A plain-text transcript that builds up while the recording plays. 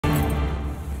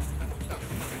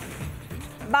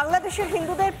বাংলাদেশের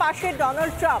হিন্দুদের পাশে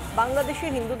ডোনাল্ড ট্রাম্প।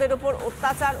 বাংলাদেশের হিন্দুদের ওপর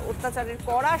অত্যাচারের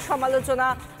কড়া সমালোচনা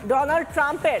ডোনাল্ড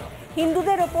ট্রাম্পের।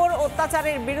 হিন্দুদের ওপর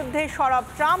অত্যাচারের বিরুদ্ধে সরব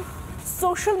ট্রাম্প।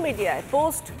 সোশ্যাল মিডিয়ায়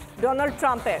পোস্ট ডোনাল্ড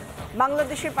ট্রাম্পের।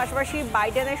 বাংলাদেশের পাশাপাশি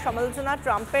বাইডেনের সমালোচনা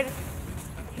ট্রাম্পের।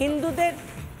 হিন্দুদের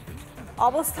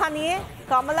অবস্থা নিয়ে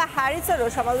কমলা হ্যারিসেরও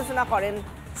সমালোচনা করেন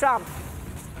ট্রাম্প।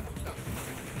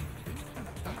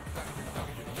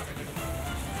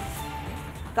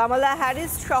 কমলা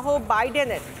হ্যারিস সহ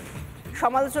বাইডেনের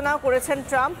সমালোচনা করেছেন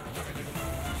ট্রাম্প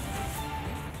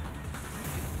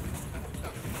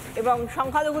এবং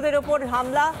সংখ্যালঘুদের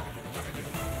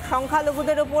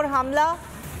ওপর হামলা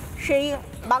সেই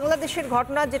বাংলাদেশের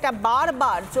ঘটনা, যেটা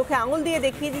বারবার চোখে আঙুল দিয়ে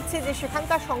দেখিয়ে দিচ্ছে যে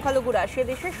সেখানকার সংখ্যালঘুরা, সে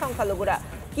দেশের সংখ্যালঘুরা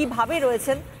কিভাবে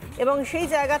রয়েছেন এবং সেই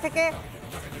জায়গা থেকে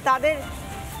তাদের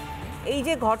এই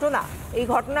যে ঘটনা, এই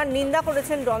ঘটনার নিন্দা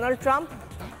করেছেন ডোনাল্ড ট্রাম্প।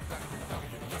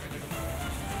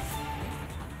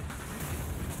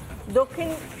 দক্ষিণ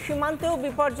সীমান্তেও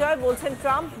বিপর্যয় বলছেন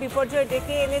ট্রাম্প। বিপর্যয়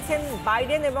ডেকে এনেছেন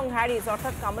বাইডেন এবং হ্যারিস,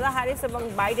 অর্থাৎ কমলা হ্যারিস এবং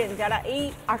বাইডেন, যারা এই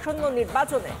আসন্ন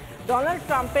নির্বাচনে ডোনাল্ড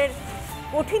ট্রাম্পের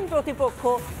কঠিন প্রতিপক্ষ,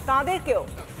 তাদেরকেও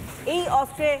এই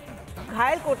অস্ত্রে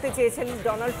ঘায়েল করতে চেয়েছেন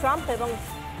ডোনাল্ড ট্রাম্প এবং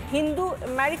হিন্দু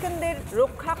আমেরিকানদের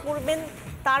রক্ষা করবেন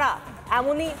তারা,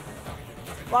 এমনই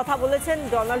কথা বলেছেন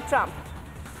ডোনাল্ড ট্রাম্প।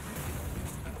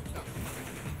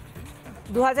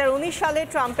 2019 সালে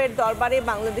ট্রাম্পের দরবারে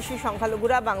বাংলাদেশি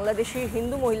সংখ্যালঘুরা, বাংলাদেশি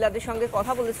হিন্দু মহিলাদের সঙ্গে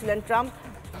কথা বলেছিলেন ট্রাম্প।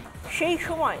 সেই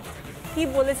সময় কি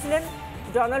বলেছিলেন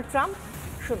ডোনাল্ড ট্রাম্প,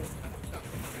 শুনুন।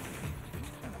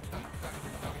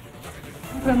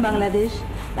 From Bangladesh,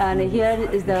 and here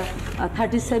is the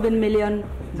 37 million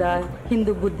the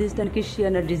Hindu, Buddhist and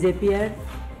Christian are disappeared.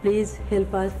 Please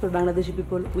help us for Bangladeshi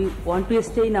people. We want to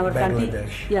stay in our country.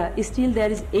 Yeah, still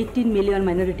there is 18 million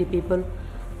minority people.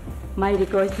 My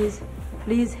request is,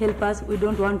 please help us. We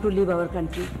don't want to leave our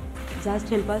country. Just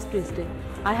help us to stay.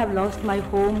 I have lost my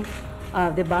home.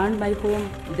 They burned my home.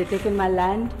 They taken my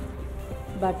land,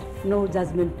 but no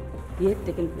judgment yet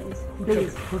taken place.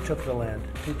 Please. Who took the land?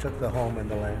 Who took the home and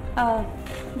the land?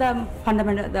 The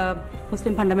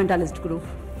Muslim fundamentalist group,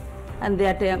 and they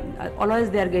are always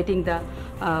they are getting the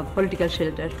political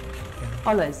shelter.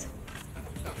 Always.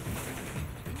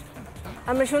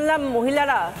 আমরা শুনলাম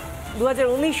মহিলারা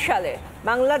 2019 সালে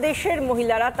বাংলাদেশের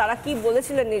মহিলারা তারা কি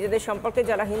বলেছিলেন নিজেদের সম্পর্কে,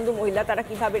 যারা হিন্দু মহিলা তারা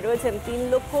কিভাবে রয়েছেন।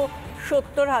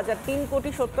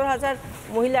 3,70,000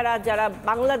 মহিলারা যারা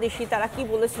বাংলাদেশি, তারা কি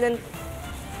বলেছিলেন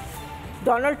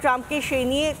ডোনাল্ড ট্রাম্পকে, সেই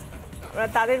নিয়ে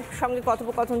তাদের সঙ্গে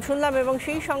কথোপকথন শুনলাম এবং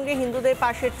সেই সঙ্গে হিন্দুদের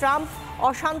পাশে ট্রাম্প।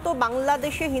 অশান্ত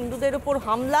বাংলাদেশে হিন্দুদের ওপর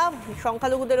হামলা,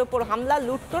 সংখ্যালঘুদের ওপর হামলা,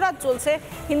 লুটতরাজ চলছে,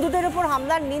 হিন্দুদের ওপর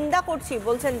হামলার নিন্দা করছি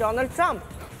বলছেন ডোনাল্ড ট্রাম্প।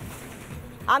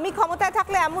 আমি ক্ষমতায়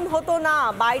থাকলে এমন হতো না।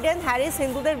 বাইডেন হ্যারিস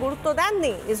হিন্দুদের গুরুত্ব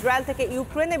দেননি। ইসরায়েল থেকে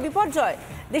ইউক্রেনে বিপর্যয়,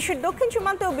 দেশের দক্ষিণ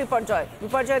সীমান্তেও বিপর্যয়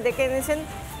ডেকে এনেছেন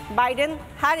বাইডেন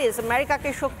হ্যারিস। আমেরিকাকে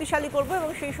শক্তিশালী করবে এবং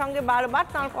সেই সঙ্গে বারবার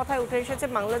তাঁর কথায় উঠে এসেছে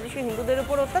বাংলাদেশি হিন্দুদের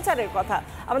উপর অত্যাচারের কথা।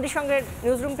 আমাদের সঙ্গে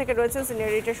নিউজরুম থেকে রয়েছেন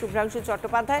সিনিয়র এডিটর শুভ্রাংশু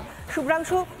চট্টোপাধ্যায়।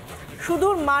 শুভ্রাংশু,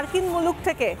 সুদূর মার্কিন মুলুক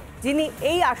থেকে যিনি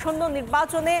এই আসন্ন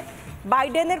নির্বাচনে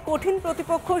বাইডেনের কঠিন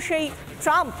প্রতিপক্ষ সেই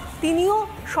ট্রাম্প, তিনিও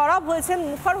সরব হয়েছেন,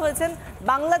 মুখর হয়েছেন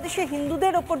বাংলাদেশে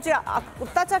হিন্দুদের ওপর যে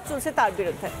অত্যাচার চলছে তার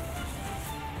বিরুদ্ধে।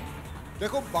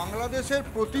 দেখো, বাংলাদেশের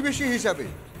প্রতিবেশী হিসাবে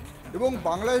এবং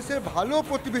বাংলাদেশের ভালো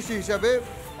প্রতিবেশী হিসাবে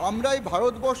আমরা এই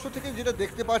ভারতবর্ষ থেকে যেটা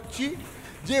দেখতে পাচ্ছি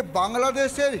যে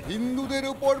বাংলাদেশের হিন্দুদের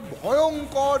উপর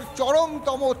ভয়ঙ্কর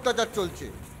চরমতম অত্যাচার চলছে।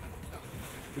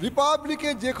 রিপাবলিকে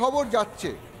যে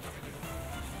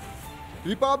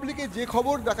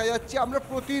খবর দেখা যাচ্ছে, আমরা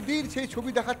প্রতিদিন সেই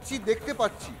ছবি দেখতে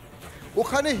পাচ্ছি।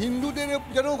 ওখানে হিন্দুদের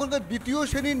যেন ওখানকার দ্বিতীয়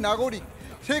শ্রেণীর নাগরিক,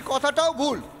 সেই কথাটাও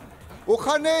ভুল।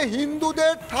 ওখানে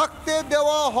হিন্দুদের থাকতে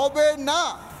দেওয়া হবে না,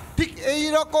 ঠিক এই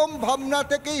রকম ভাবনা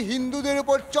থেকেই হিন্দুদের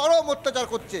উপর চরম অত্যাচার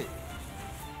করছে।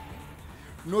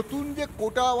 নতুন যে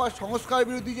কোটা বা সংস্কার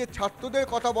বিরোধী যে ছাত্রদের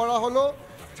কথা বলা হলো,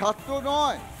 ছাত্র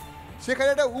নয়, সেখানে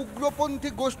একটা উগ্রপন্থী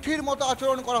গোষ্ঠীর মতো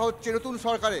আচরণ করা হচ্ছে নতুন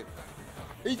সরকারের।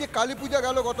 এই যে কালী পূজা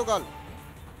গেল গতকাল,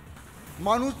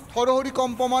 মানুষ থরহরি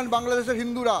কম্পমান, বাংলাদেশের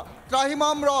হিন্দুরা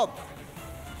ত্রাহিমাম রব,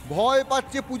 ভয়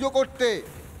পাচ্ছে পুজো করতে।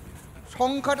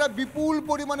 সংখ্যাটা বিপুল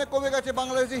পরিমাণে কমে গেছে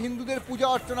বাংলাদেশের হিন্দুদের পূজা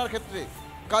অর্চনার ক্ষেত্রে।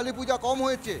 কালী পূজা কম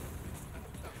হয়েছে,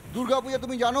 দুর্গাপূজা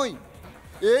তুমি জানোই।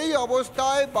 এই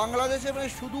অবস্থায় বাংলাদেশে মানে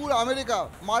সুদূর আমেরিকা,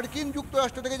 মার্কিন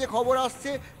যুক্তরাষ্ট্র থেকে যে খবর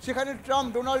আসছে, সেখানে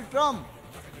ডোনাল্ড ট্রাম্প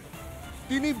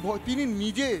তিনি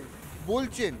নিজে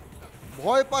বলছেন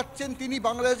ভয় পাচ্ছেন তিনি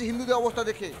বাংলাদেশে হিন্দুদের অবস্থা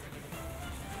দেখে।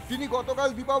 তিনি গতকাল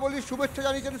দীপাবলির শুভেচ্ছা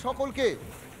জানিয়েছেন সকলকে।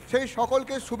 সেই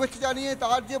সকলকে শুভেচ্ছা জানিয়ে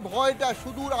তার যে ভয়টা,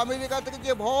 সুদূর আমেরিকা থেকে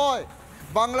যে ভয়,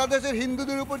 বাংলাদেশের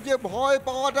হিন্দুদের উপর যে ভয়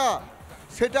পাওয়াটা,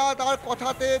 সেটা তার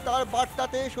কথাতে, তার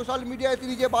বার্তাতে, সোশ্যাল মিডিয়ায়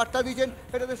তিনি যে বার্তা দিয়েছেন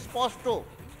সেটাতে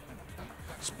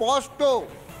স্পষ্ট।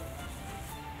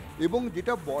 এবং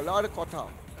যেটা বলার কথা,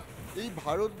 এই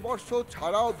ভারতবর্ষ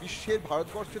ছাড়াও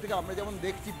ভারতবর্ষ থেকে আমরা যেমন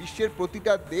দেখছি বিশ্বের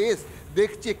প্রতিটা দেশ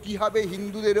দেখছে কীভাবে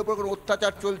হিন্দুদের ওপর কোনো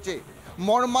অত্যাচার চলছে,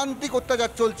 মর্মান্তিক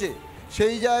অত্যাচার চলছে।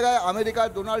 সেই জায়গায়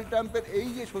আমেরিকার ডোনাল্ড ট্রাম্পের এই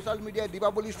যে সোশ্যাল মিডিয়ায়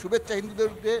দীপাবলির শুভেচ্ছা হিন্দুদের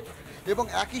বিরুদ্ধে, এবং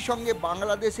একই সঙ্গে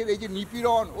বাংলাদেশের এই যে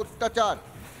নিপীড়ন, অত্যাচার,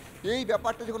 এই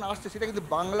ব্যাপারটা যখন আসছে, সেটা কিন্তু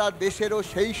বাংলাদেশেরও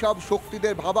সেই সব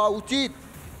শক্তিদের ভাবা উচিত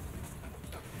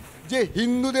যে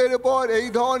হিন্দুদের উপর এই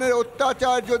ধরনের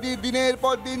অত্যাচার যদি দিনের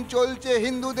পর দিন চলছে,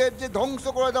 হিন্দুদের যে ধ্বংস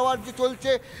করে দেওয়ার যে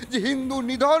চলছে, যে হিন্দু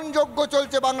নিধনযজ্ঞ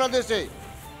চলছে বাংলাদেশে,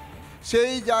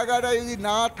 সেই জায়গাটা যদি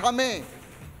না থামে,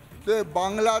 তো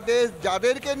বাংলাদেশ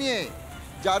যাদেরকে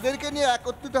নিয়ে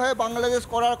একত্রিত হয়ে বাংলাদেশ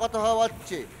করার কথা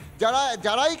ভাবাচ্ছে,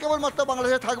 যারাই কেবলমাত্র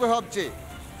বাংলাদেশে থাকবে ভাবছে,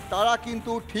 তারা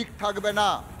কিন্তু ঠিক থাকবে না,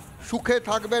 সুখে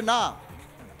থাকবে না।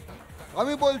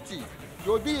 আমি বলছি,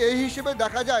 যদি এই হিসেবে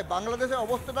দেখা যায়, বাংলাদেশের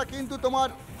অবস্থাটা কিন্তু তোমার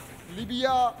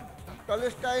লিবিয়া,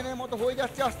 প্যালেস্টাইনের মতো হয়ে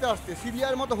যাচ্ছে, আস্তে আস্তে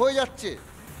সিরিয়ার মতো হয়ে যাচ্ছে,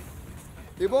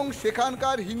 এবং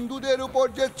সেখানকার হিন্দুদের উপর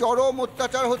যে চরম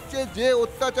অত্যাচার হচ্ছে, যে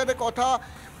অত্যাচারের কথা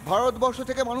ভারতবর্ষ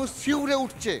থেকে মানুষ শিউরে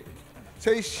উঠছে,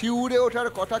 সেই শিউরে ওঠার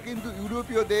কথা কিন্তু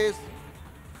ইউরোপীয় দেশ,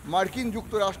 মার্কিন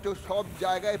যুক্তরাষ্ট্র সব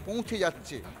জায়গায় পৌঁছে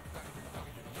যাচ্ছে।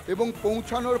 এবং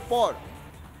পৌঁছানোর পর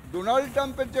ডোনাল্ড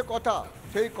ট্রাম্পের যে কথা,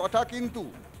 সেই কথা কিন্তু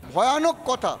ভয়ানক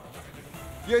কথা,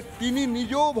 যে তিনি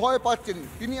নিজেও ভয় পাচ্ছেন।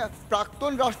 তিনি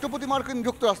প্রাক্তন রাষ্ট্রপতি মার্কিন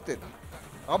যুক্তরাষ্ট্রের,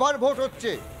 আবার ভোট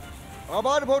হচ্ছে,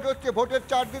 ভোটের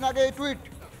 4 দিন আগে এই টুইট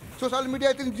সোশ্যাল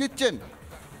মিডিয়ায় তিনি দিচ্ছেন,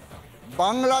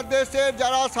 বাংলাদেশে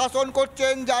যারা শাসন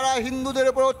করছেন, যারা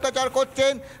হিন্দুদের উপর অত্যাচার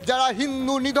করছেন, যারা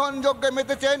হিন্দু নিধন যজ্ঞে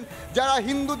মেতেছেন, যারা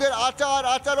হিন্দুদের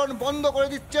আচরণ বন্ধ করে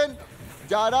দিচ্ছেন,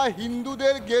 যারা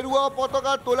হিন্দুদের গেরুয়া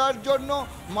পতাকা তোলার জন্য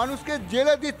মানুষকে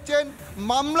জেলে দিচ্ছেন,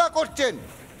 মামলা করছেন,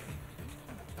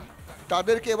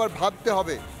 তাদেরকে এবার ভাবতে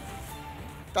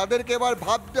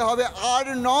হবে, আর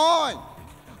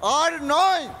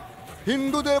নয়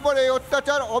হিন্দুদের উপর এই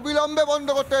অত্যাচার অবিলম্বে বন্ধ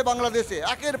করতে হবে বাংলাদেশে।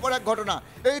 একের পর এক ঘটনা,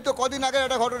 এই তো কদিন আগের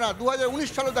একটা ঘটনা 2019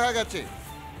 সালে দেখা গেছে,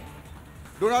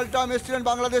 ডোনাল্ড ট্রাম্প এসেছিলেন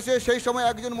বাংলাদেশে, সেই সময়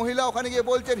একজন মহিলা ওখানে গিয়ে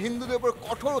বলছেন হিন্দুদের উপর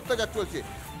কঠোর অত্যাচার চলছে।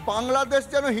 বাংলাদেশ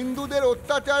যেন হিন্দুদের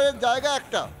অত্যাচারের জায়গা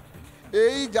একটা,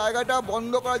 এই জায়গাটা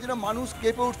বন্ধ করার জন্য মানুষ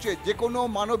কেঁপে উঠছে, যে কোনো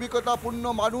মানবিকতাপূর্ণ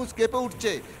মানুষ কেঁপে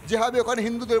উঠছে, যেভাবে ওখানে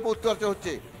হিন্দুদের উপর অত্যাচার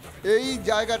হচ্ছে। এই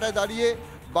জায়গাটায় দাঁড়িয়ে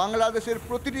বাংলাদেশের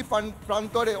প্রতিটি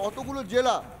প্রান্তরে অতগুলো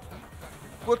জেলা,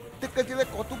 প্রত্যেকটা জেলায়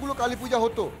কতগুলো কালী পূজা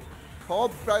হতো, সব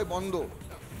প্রায় বন্ধ।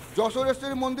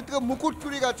 যশোরেশ্বরী মন্দির থেকে মুকুট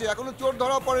চুরি গেছে, এখনও চোর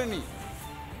ধরা পড়েনি।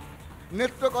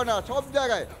 নেত্রকোনা, সব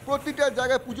জায়গায়, প্রতিটা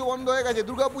জায়গায় পুজো বন্ধ হয়ে গেছে,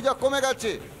 দুর্গা পূজা কমে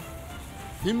গেছে,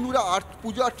 হিন্দুরা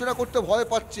পুজো অর্চনা করতে ভয়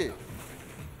পাচ্ছে।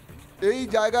 এই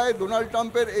জায়গায় ডোনাল্ড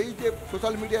ট্রাম্পের এই যে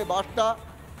সোশ্যাল মিডিয়ায় বার্তা,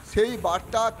 সেই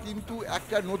বার্তা কিন্তু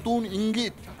একটা নতুন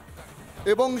ইঙ্গিত,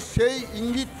 এবং সেই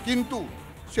ইঙ্গিত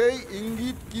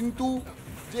কিন্তু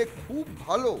যে খুব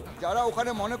ভালো। যারা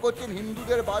ওখানে মনে করছেন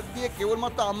হিন্দুদের বাদ দিয়ে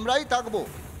কেবলমাত্র আমরাই থাকবো,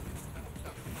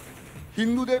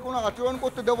 হিন্দুদের কোনো আচরণ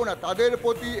করতে দেবো না, তাদের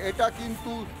প্রতি এটা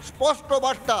কিন্তু স্পষ্ট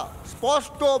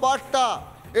বার্তা।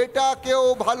 এটা কেউ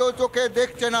ভালো চোখে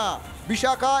দেখছে না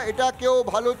বিশাখা, এটা কেউ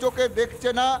ভালো চোখে দেখছে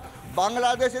না।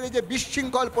 বাংলাদেশের এই যে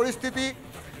বিশৃঙ্খল পরিস্থিতি,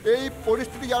 এই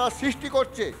পরিস্থিতি যারা সৃষ্টি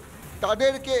করছে,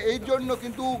 তাদেরকে এই জন্য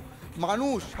কিন্তু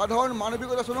মানুষ, সাধারণ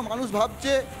মানবিকতা শোনো মানুষ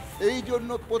ভাবছে, এই জন্য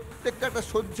প্রত্যেকটা একটা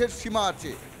সহ্যের সীমা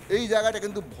আছে, এই জায়গাটা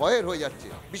কিন্তু ভয়ের হয়ে যাচ্ছে।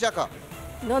 বিশাখা,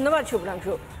 ধন্যবাদ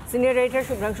শুভ্রাংশু। সিনিয়র এডিটর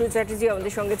শুভ্রাংশু চ্যাটার্জি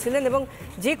আমাদের সঙ্গে ছিলেন, এবং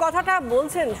যে কথাটা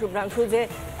বলছেন শুভ্রাংশু, যে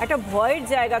একটা ভয়ের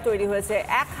জায়গা তৈরি হয়েছে।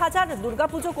 1000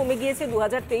 দুর্গাপুজো কমে গিয়েছে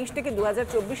 2023 থেকে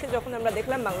 2024-এ, যখন আমরা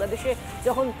দেখলাম বাংলাদেশে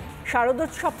যখন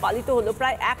শারদোৎসব পালিত হলো,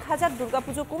 প্রায় 1000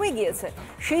 দুর্গাপুজো কমে গিয়েছে।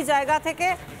 সেই জায়গা থেকে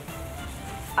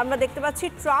আমরা দেখতে পাচ্ছি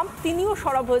ট্রাম্প তিনিও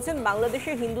সরব হয়েছেন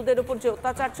বাংলাদেশের হিন্দুদের উপর যে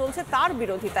অত্যাচার চলছে তার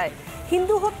বিরোধিতায়।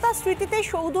 হিন্দু হত্যা স্মৃতিতে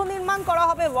সৌধ নির্মাণ করা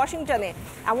হবে ওয়াশিংটনে,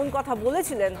 এমন কথা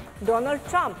বলেছিলেন ডোনাল্ড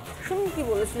ট্রাম্প। শুনুন কি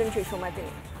বলেছিলেন সেই সময়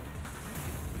তিনি।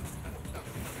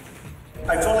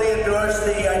 I fully endorse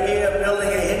the idea of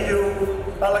building a Hindu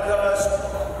Holocaust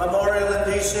memorial in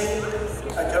D.C.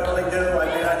 I totally do. I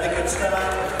mean, I think it's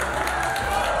time.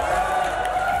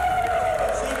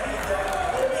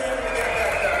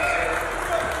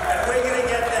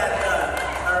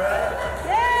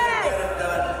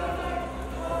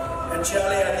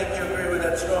 Shelley, I think you agree with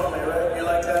that strongly, right? You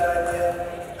like that idea?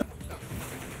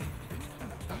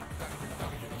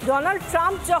 Donald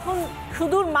Trump যখন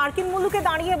সুদূর মার্কিন মুলুকে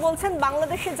দাঁড়িয়ে বলছেন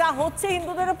বাংলাদেশে যা হচ্ছে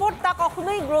হিন্দুদের ওপর তা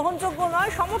কখনোই গ্রহণযোগ্য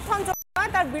নয়, সমর্থনযোগ্য নয়,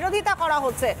 তার বিরোধিতা করা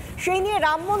হচ্ছে। সেই নিয়ে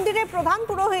রাম মন্দিরের প্রধান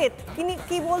পুরোহিত তিনি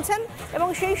কি বলছেন এবং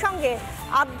সেই সঙ্গে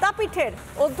আদ্যাপীঠের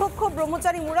অধ্যক্ষ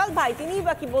ব্রহ্মচারী মুরাল ভাই তিনিই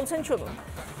বা কি বলছেন শুনুন।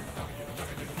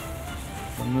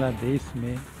 बांग्लादेश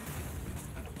में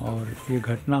और ये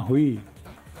घटना हुई,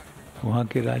 वहाँ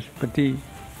के राष्ट्रपति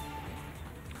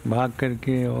भाग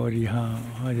करके और यहाँ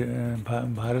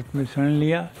भारत में शरण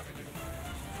लिया।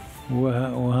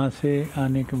 वहाँ से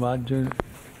आने के बाद जो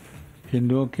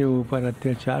हिंदुओं के ऊपर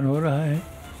अत्याचार हो रहा है,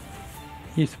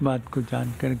 इस बात को जान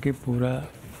करके पूरा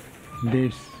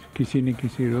देश किसी न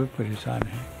किसी रोज परेशान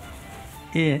है।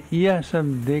 यह सब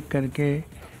देख करके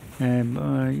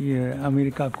ये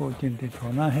अमेरिका को चिंतित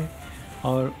होना है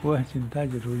और वह चिंता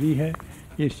ज़रूरी है।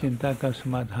 इस चिंता का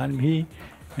समाधान भी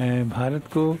भारत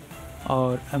को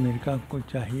और अमेरिका को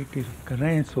चाहिए कि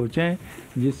करें, सोचें,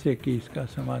 जिससे कि इसका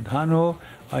समाधान हो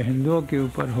और हिंदुओं के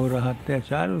ऊपर हो रहा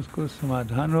अत्याचार उसको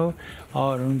समाधान हो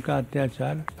और उनका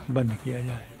अत्याचार बंद किया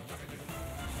जाए।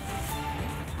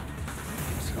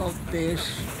 सब देश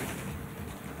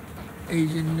এই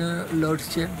জন্য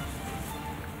লড়ছেন,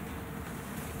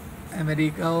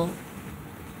 আমেরিকাও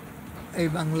এই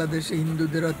বাংলাদেশে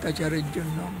হিন্দুদের অত্যাচারের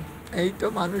জন্য। এই তো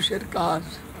মানুষের কাজ,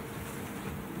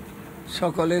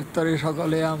 সকলের তরে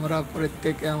সকলে আমরা,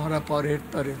 প্রত্যেকে আমরা পরের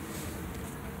তরে।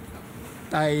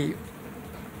 তাই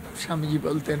স্বামীজি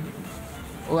বলতেন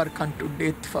ওয়ার্ক আনটু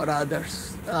ডেথ ফর আদার্স,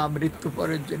 মৃত্যু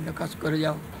পরের জন্য কাজ করে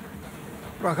যাও।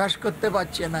 প্রকাশ করতে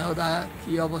পারছে না ওরা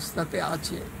কী অবস্থাতে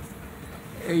আছে।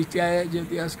 এইটাই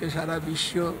যদি আজকে সারা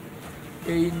বিশ্ব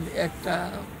এই একটা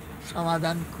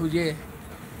সমাধান খুঁজে,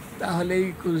 তাহলেই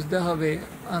খুঁজতে হবে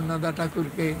অন্নদা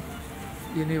ঠাকুরকে,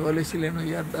 যিনি বলেছিলেন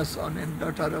we are the son and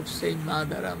daughter of same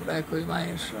mother, আমরা একই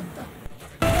মায়ের সন্তান।